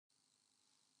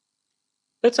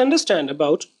Let's understand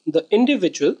about the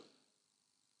individual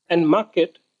and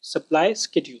market supply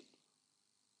schedule.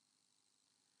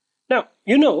 Now,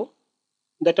 you know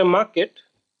that a market,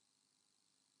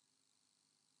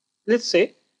 let's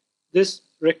say this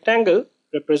rectangle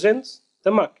represents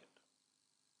the market.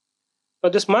 Now,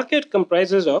 this market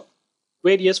comprises of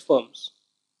various firms.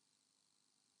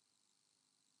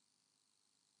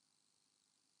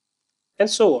 And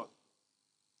so on.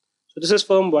 So this is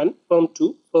firm 1, firm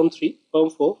 2, firm 3, firm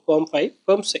 4, firm 5,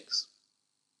 firm 6.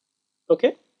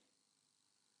 Okay.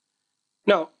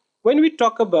 Now, when we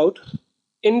talk about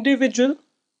individual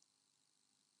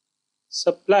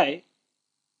supply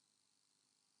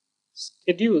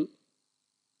schedule,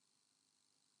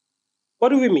 what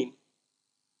do we mean?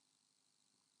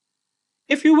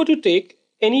 If you were to take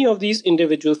any of these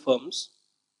individual firms,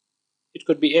 it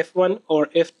could be F1 or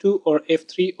F2 or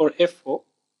F3 or F4.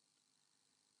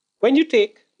 When you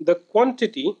take the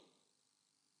quantity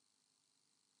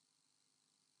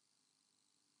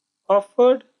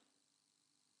offered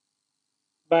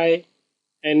by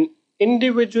an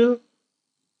individual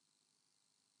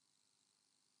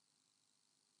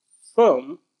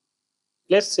firm,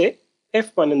 let's say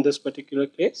F1 in this particular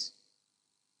case,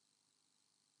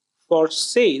 for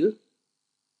sale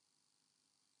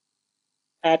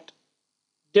at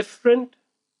different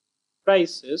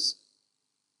prices,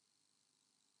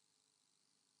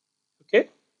 okay,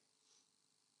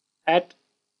 at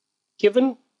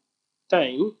given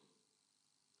time,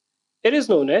 it is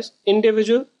known as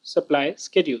individual supply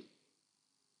schedule.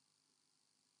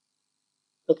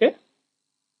 Okay.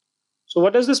 So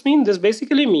what does this mean? This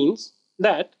basically means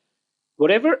that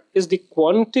whatever is the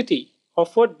quantity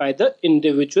offered by the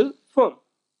individual firm.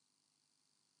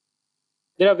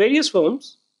 There are various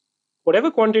firms.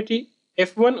 Whatever quantity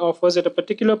F1 offers at a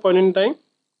particular point in time,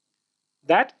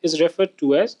 that is referred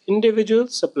to as individual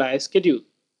supply schedule.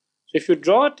 So if you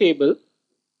draw a table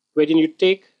wherein you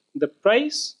take the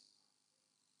price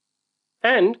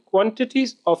and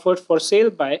quantities offered for sale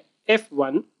by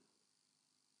F1,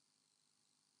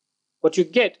 what you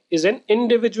get is an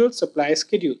individual supply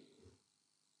schedule,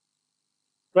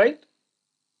 right?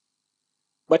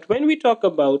 But when we talk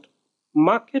about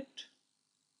market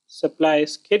supply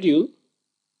schedule,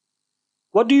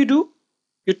 what do?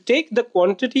 You take the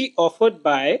quantity offered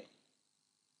by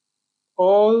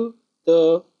all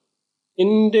the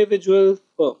individual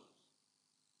firms.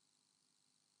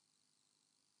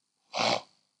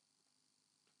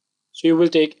 So you will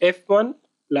take F1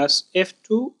 plus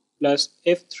F2 plus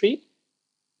F3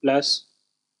 plus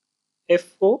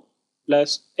F4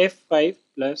 plus F5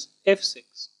 plus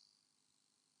F6.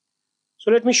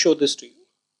 So let me show this to you.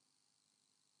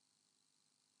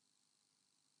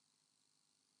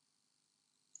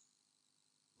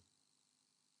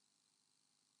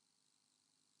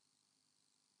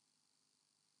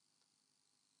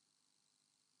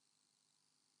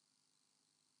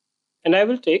 And I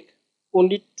will take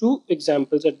only two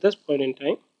examples at this point in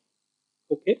time.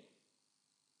 Okay.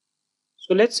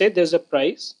 So let's say there's a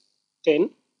price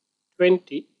 10,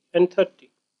 20 and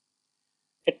 30.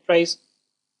 At price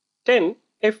 10,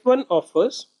 F1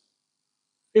 offers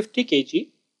 50 kg,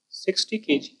 60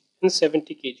 kg and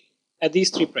 70 kg at these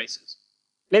three prices.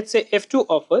 Let's say F2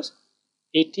 offers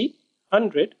 80,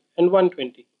 100 and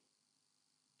 120.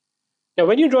 Now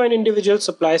when you draw an individual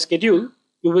supply schedule,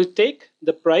 you will take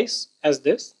the price as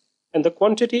this and the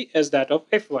quantity as that of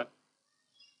F1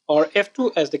 or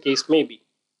F2 as the case may be.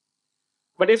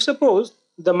 But if suppose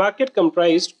the market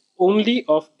comprised only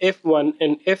of F1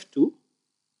 and F2,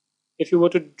 if you were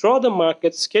to draw the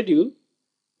market schedule,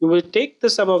 you will take the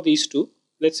sum of these two.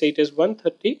 Let's say it is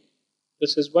 130,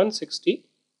 this is 160,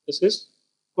 this is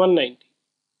 190.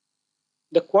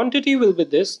 The quantity will be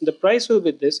this, the price will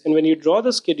be this, and when you draw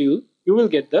the schedule, you will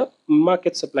get the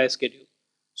market supply schedule.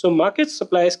 So market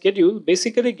supply schedule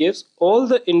basically gives all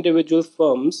the individual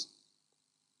firms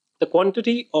the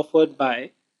quantity offered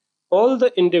by all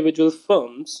the individual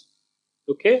firms,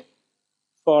 okay,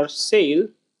 for sale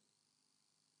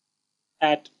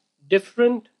at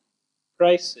different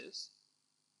prices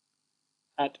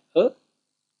at a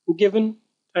given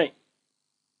time.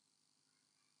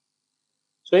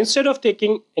 So instead of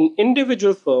taking an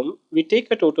individual firm, we take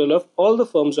a total of all the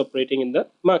firms operating in the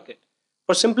market.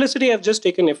 For simplicity, I've just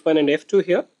taken F1 and F2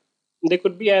 here. There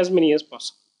could be as many as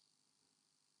possible,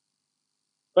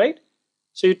 right?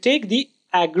 So you take the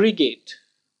aggregate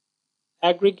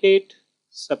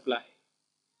supply,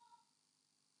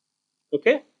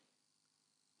 okay?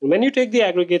 And when you take the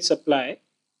aggregate supply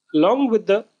along with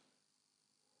the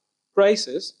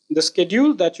prices, the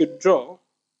schedule that you draw,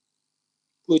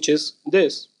 which is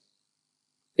this,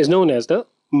 is known as the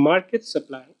market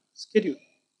supply schedule.